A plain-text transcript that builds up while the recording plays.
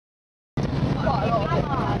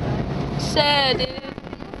said, dude.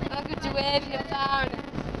 Welcome to wave your phone.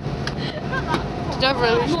 Don't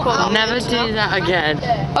really just call I'll never do that again.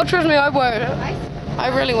 Oh, trust me, I won't. I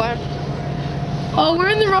really won't. Oh, we're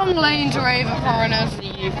in the wrong lane to rave at foreigners.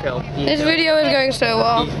 You film. This video is going so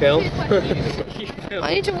well. You film.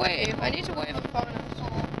 I need to wave. I need to wave at foreigners.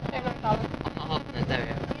 Oh, there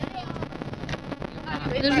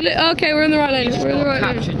we There's okay, we're in the right lane. We're in the right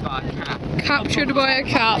lane. Captured by a cat. Captured by a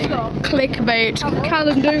cat. Clickbait.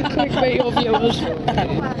 Callum, don't clickbait your viewers.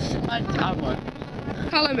 I won't.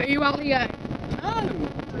 Callum, are you out here? No.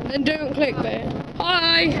 Then don't clickbait.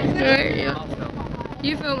 Hi. Right, yeah.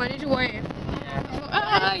 You film. I need to wave.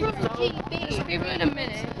 Hi. There's people in a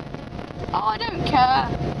minute. Oh, I don't care.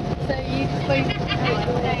 So you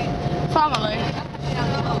family.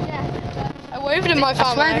 I waved at my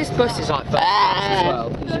family. I swear this bus is like bus as well,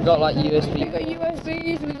 because we've got like USB. We've got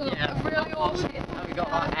USBs, we've got a really awesome. And we've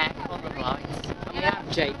got like aircon and lights. And we have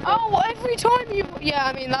Jake. Oh, every time you. Yeah,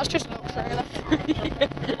 I mean that's just luxury.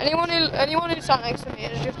 Anyone who sat next to me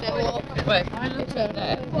is just ill luck. Wait, if I look at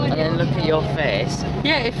it and then look at your face,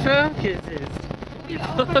 yeah, it focuses.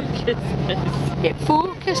 It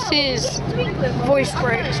focuses. Voice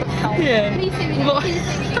breaks. Yeah.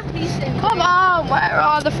 Come on, where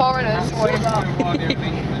are the foreigners?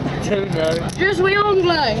 Don't know. Just we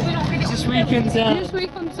Anglais. Just we concerned. Just we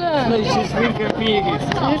concerned. No, just we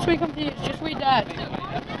confused. Just we confused. Just we dead.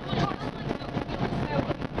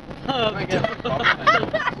 Oh my god.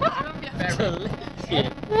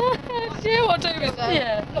 Delicious. Do you know what Toby said?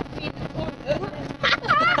 Yeah.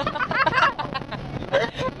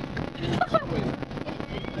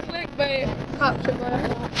 Clickbait. Captured by a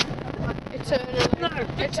heart.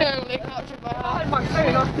 Eternally captured by a heart.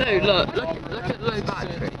 No, look at low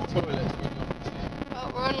battery. Oh,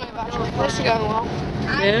 we're on low battery. This is going well.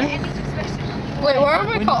 Yeah? Wait, where am I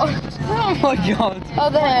caught? Oh my god. Oh,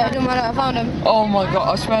 there. Don't matter. I found him. Oh my god,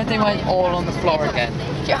 I swear they went all on the floor again.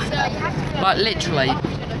 Yeah. Like literally,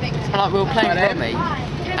 like we were playing rummy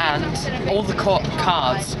and all the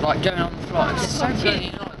cards like going on the floor. It was so funny,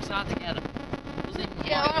 you know, it was hard to get them.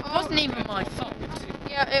 It wasn't even my fault.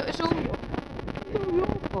 Yeah, it was all your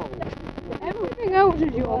fault. Everything else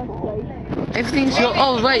is your fault. Everything's your.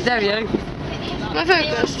 Oh wait, there we go. I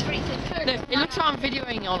focused. No, it looks like I'm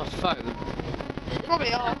videoing on a phone.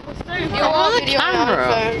 Probably are. You On are the videoing camera. on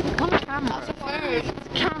a phone. On the camera. That's a phone. It's a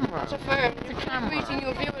camera. That's a phone. It's a camera.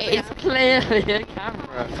 Your viewers It is clearly a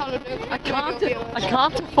camera. I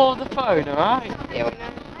can't afford the phone, alright? Yeah, we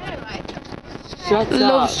know. Shut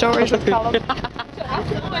Love up. stories with Callum.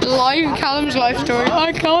 Callum's life story.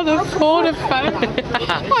 I can't afford a phone.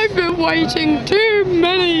 I've been waiting too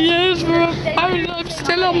many years for a phone. I'm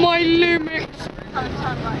still on my Lumix.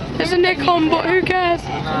 There's a Nikon, but who cares?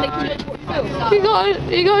 You got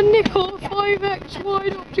a Nikon 5X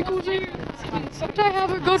wide optical zoom. But I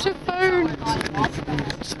haven't got a phone.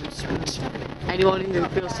 Anyone who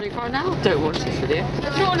feels sick right now, don't watch this video.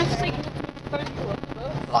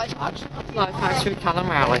 Life hacks. Life hacks with Callum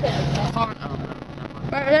Rowley.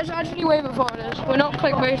 Right, let's actually wave at foreigners. We're not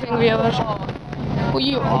clickbaiting viewers. Well,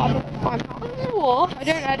 you are. I'm not. What? I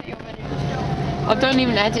don't edit your videos. I don't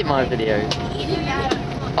even edit my videos.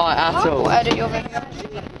 At I will all. edit your videos.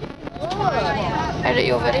 Edit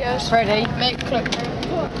your videos. Ready? Make clickbait.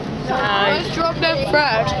 Hi. Let's drop dead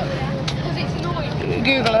Fred.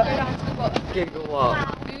 Google it. Google what?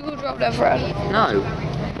 Google drop dead Fred. No.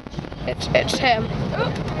 It's him.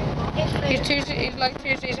 He's like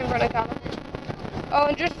 2 seats in front of Callum. Oh,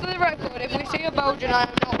 and just for the record, if we see a Belgian, I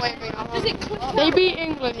am not waving at them. They beat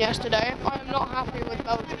England yesterday. I am not happy with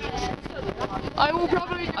Belgium. I will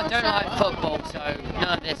probably do I don't like football, so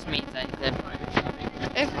none of this means anything.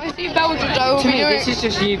 If I see Belgians, I will To be me, doing... this is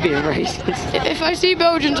just you being racist. If I see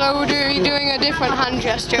Belgians, I will be doing a different hand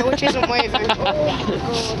gesture, which isn't waving.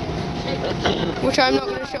 Which I'm not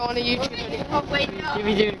going to show on a YouTube video. You'll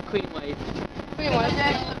be doing a queen wave. Queen wave.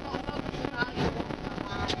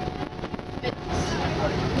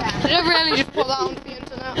 Did I really just put that onto the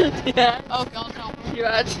internet? Yeah. Oh god, no. You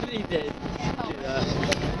actually did. Do that.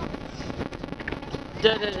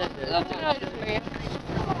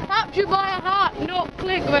 Captured by a hat, not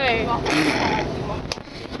clickbait.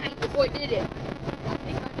 Boy, did it.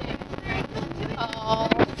 Oh.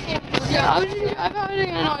 Yeah, I'm having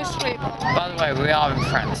a nice sleep. By the way, we are in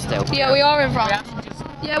France still. Yeah, we are in France.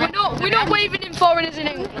 Yeah, we're not waving in foreigners in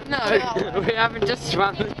England. No, we haven't just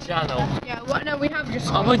swam the channel. Yeah, well, no, we have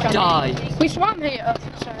just. I would die. We swam here.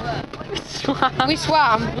 So. We swam. We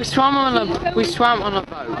swam. We swam on a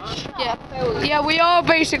boat. Yeah. Yeah, we are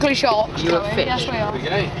basically sharks. You were fish. Yes, we are.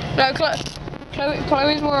 No,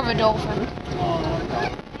 Chloe's more of a dolphin.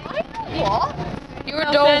 What? You're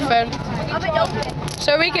a dolphin.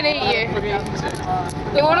 So we can eat you.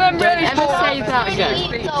 You're one of them really Don't ever say that again.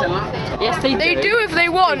 Yes, they do. They do if they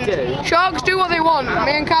want. They do. Sharks do what they want.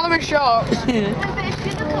 Me and Callum are sharks.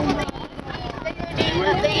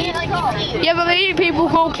 Yeah, but they eat people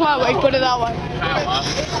called Chloe, put it that way.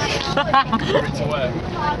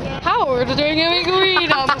 Howard is doing illegal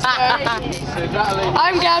weed on the stage.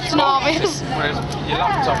 I'm Captain Obvious.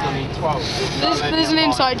 There's an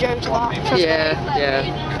inside joke to that.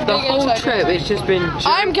 Yeah. The whole trip it's just been jokes.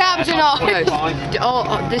 I'm Captain Obvious.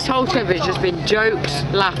 This whole trip has just been jokes,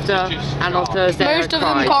 laughter, and on Thursday Most of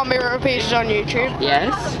them can't be repeated on YouTube.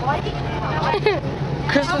 Yes.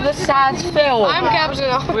 Because of the sad film. I'm Captain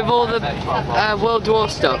Obvious. With all the World War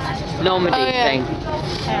stuff. Normandy thing.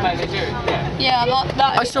 Yeah,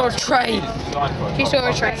 that I saw a train. She saw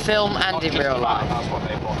a train. Film and in real life.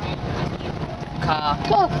 Car.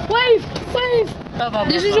 Wave!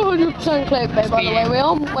 This is 100% clickbait, by the way. We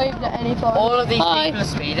all waved at any time. All of these people are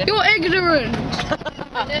speeding. You're ignorant!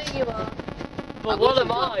 I know you are. But what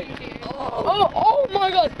am I? Oh my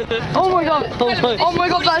god! Oh my god! Oh my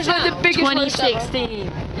god, that's like the biggest 2016.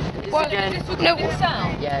 What? Again. No.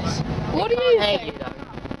 Yes. What do you think? though.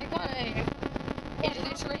 I can't hear you. Is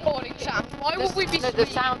this recording sound? Why would we be The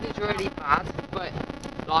sound is really bad, but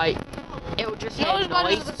like it'll just hit not as bad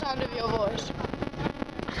as noise. the sound of your voice.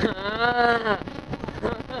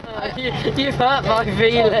 You've hurt my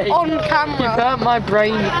feelings. On You've camera. hurt my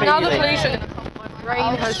brain feelings. Now the police are... My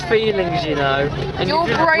brain has feelings, you know. And Your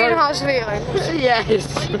you just brain broke- has feelings. Yes.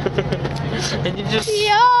 And you just...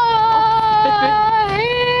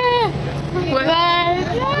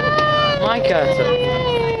 My curtain.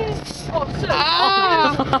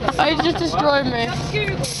 It just destroyed me.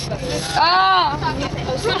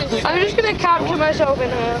 I'm just gonna capture myself in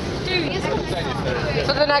her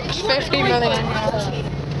for the next 50 million years.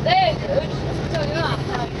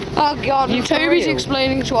 Oh god, Toby's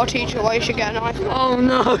explaining to our teacher why you should get an iPhone. Oh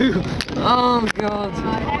no! Oh god.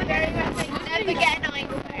 Never get an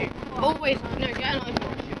iPhone. Always, no, get an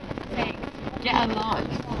iPhone. Get a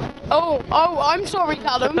life. Oh, I'm sorry,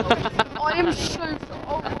 Callum. I am so sorry.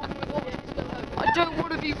 Oh my god. I don't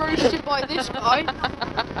want to be roasted by this guy.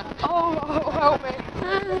 Oh, help me.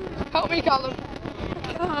 Help me, Callum.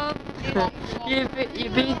 You're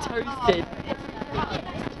being toasted.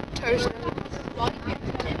 Toasted.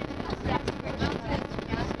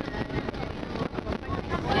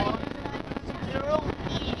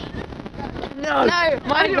 No! No,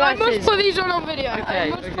 My I must glasses. put these on video. Okay, I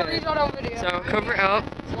must put okay. these on video. So I'll cover it up.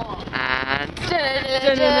 And...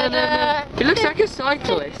 He looks like a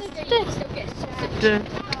cyclist.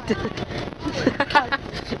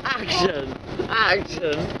 Action!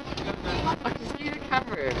 Action! I can see the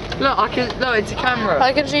camera. Look, no, it's a camera.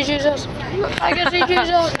 I can see Jesus. I can see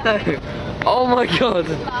Jesus. No. Oh my god.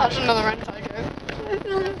 That's another inside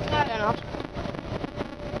joke.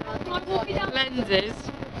 Yeah, Lenses.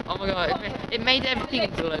 Oh my god, it made everything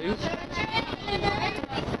blue.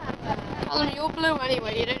 Callum, you're blue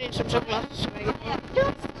anyway. You don't need some sunglasses to make it.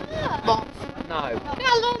 Bob. No.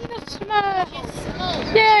 Callum the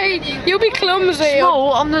Smurf. Yay! You'll be clumsy.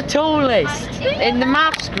 Small, I'm the tallest in the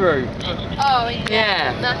maths group. Oh,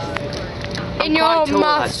 Yeah. In your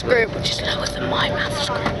maths group, which is lower than my maths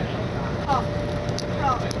group.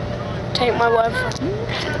 Take my word for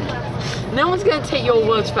it. No one's going to take your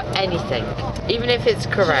words for anything, even if it's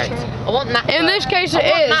correct. I want that. In this case, it I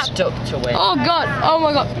want is. that duck to win. Oh god! Oh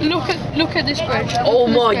my god! Look at this bridge. Oh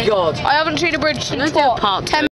my god! I haven't seen a bridge I'm since gonna do a what, part 10